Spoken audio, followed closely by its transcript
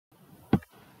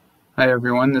Hi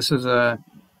everyone, this is a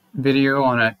video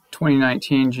on a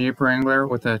 2019 Jeep Wrangler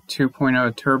with a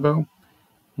 2.0 turbo,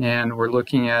 and we're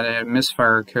looking at a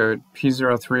misfire code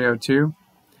P0302.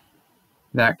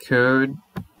 That code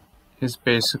is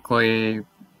basically,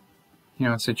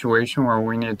 a situation where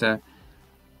we need to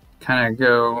kind of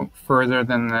go further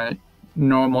than the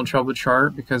normal trouble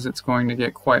chart because it's going to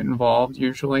get quite involved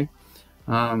usually.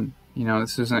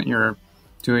 This isn't your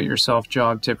do-it-yourself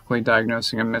job typically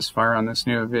diagnosing a misfire on this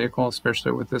new vehicle,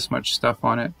 especially with this much stuff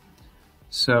on it.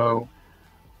 So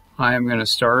I am going to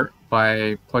start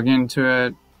by plugging into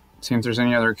it, see if there's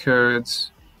any other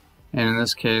codes, and in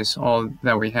this case all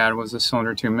that we had was a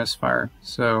cylinder 2 misfire.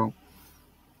 So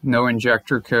no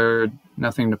injector code,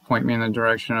 nothing to point me in the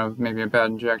direction of maybe a bad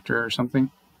injector or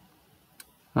something.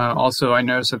 Also, I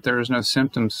noticed that there was no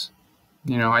symptoms.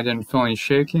 I didn't feel any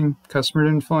shaking, customer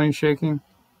didn't feel any shaking.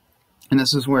 And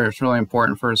this is where it's really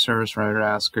important for a service writer to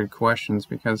ask good questions,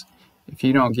 because if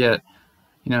you don't get,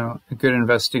 a good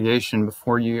investigation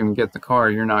before you even get the car,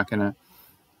 you're not going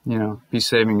to, be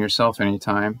saving yourself any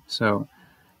time. So,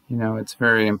 it's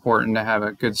very important to have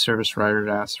a good service writer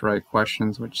to ask the right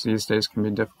questions, which these days can be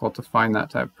difficult to find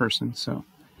that type of person. So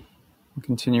we'll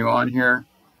continue on here.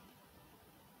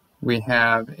 We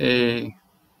have a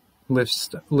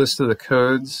list of the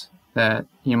codes that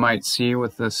you might see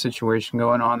with the situation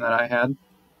going on that I had, and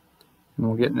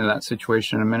we'll get into that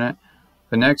situation in a minute.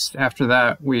 But next, after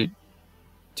that, we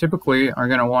typically are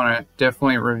going to want to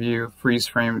definitely review freeze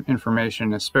frame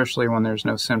information, especially when there's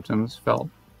no symptoms felt.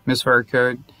 Misfire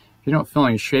code, if you don't feel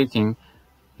any shaking,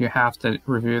 you have to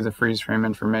review the freeze frame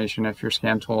information if your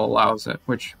scan tool allows it,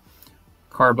 which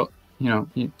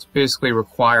it's basically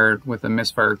required with a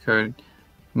misfire code.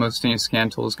 Most any scan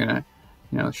tool is going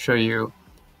to show you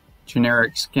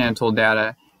generic scan tool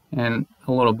data and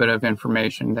a little bit of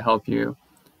information to help you,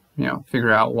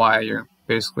 figure out why you're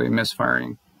basically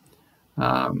misfiring.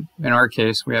 In our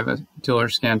case, we have a dealer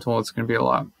scan tool. It's going to be a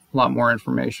lot more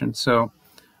information. So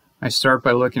I start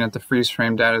by looking at the freeze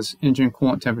frame data's engine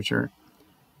coolant temperature.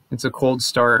 It's a cold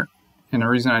start, and the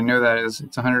reason I know that is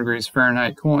it's 100 degrees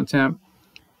Fahrenheit coolant temp,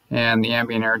 and the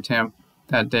ambient air temp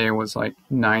that day was like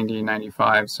 90,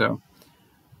 95. So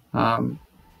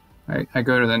I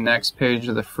go to the next page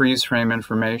of the freeze frame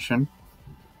information,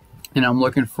 and I'm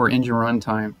looking for engine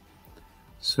runtime.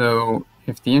 So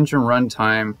if the engine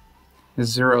runtime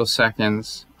is 0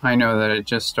 seconds, I know that it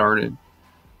just started.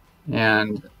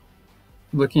 And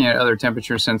looking at other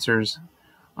temperature sensors,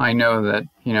 I know that,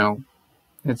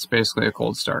 it's basically a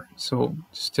cold start. So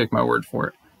just take my word for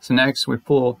it. So next we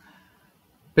pull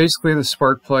basically the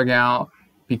spark plug out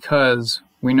because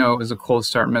we know it was a cold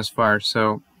start misfire.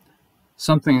 So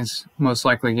something's most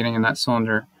likely getting in that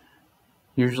cylinder.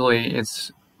 Usually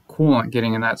it's coolant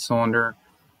getting in that cylinder,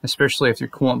 especially if your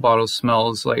coolant bottle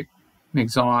smells like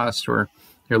exhaust or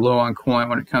you're low on coolant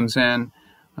when it comes in.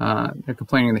 They're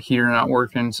complaining the heater not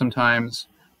working sometimes,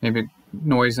 maybe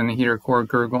noise in the heater core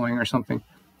gurgling or something.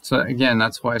 So again,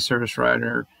 that's why a service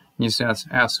writer needs to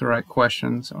ask the right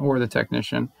questions, or the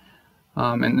technician.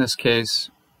 In this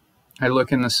case, I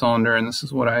look in the cylinder and this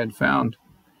is what I had found.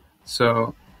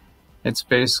 So it's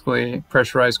basically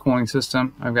pressurized cooling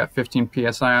system. I've got 15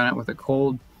 psi on it with a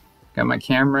cold. Got my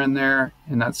camera in there,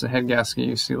 and that's the head gasket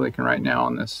you see leaking right now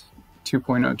on this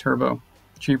 2.0 turbo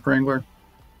Jeep Wrangler.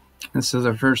 This is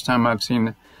the first time I've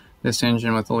seen this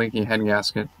engine with a leaky head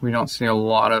gasket. We don't see a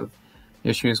lot of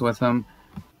issues with them.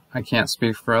 I can't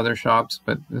speak for other shops,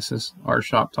 but this is our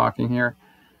shop talking here.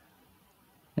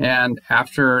 And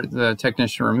after the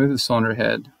technician removed the cylinder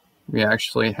head, we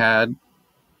actually had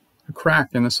a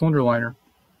crack in the cylinder liner,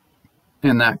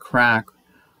 and that crack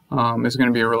is going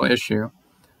to be a real issue.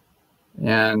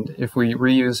 And if we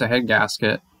reuse a head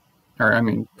gasket,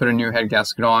 put a new head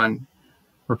gasket on,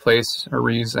 replace or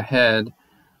reuse the head,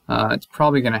 it's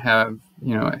probably going to have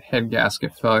a head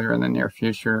gasket failure in the near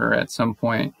future, or at some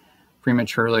point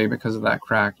prematurely, because of that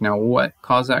crack. Now, what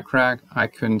caused that crack, I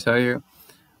couldn't tell you,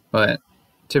 but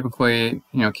typically,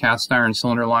 cast iron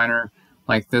cylinder liner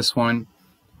like this one,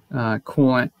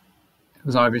 coolant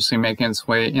was obviously making its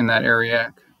way in that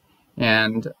area,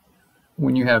 and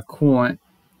when you have coolant,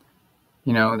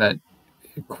 that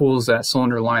it cools that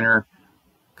cylinder liner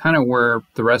kind of where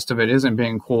the rest of it isn't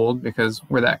being cooled, because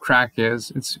where that crack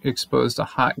is, it's exposed to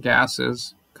hot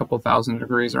gases, a couple thousand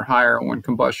degrees or higher when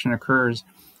combustion occurs,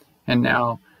 and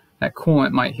now that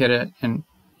coolant might hit it, and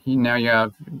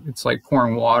now it's like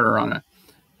pouring water on a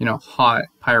hot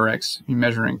Pyrex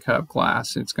measuring cup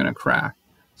glass. It's going to crack.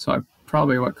 So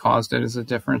probably what caused it is a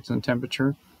difference in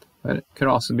temperature, but it could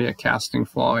also be a casting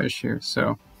flaw issue.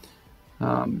 So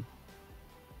that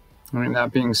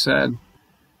being said,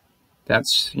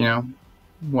 that's,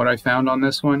 what I found on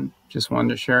this one. Just wanted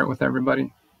to share it with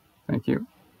everybody. Thank you.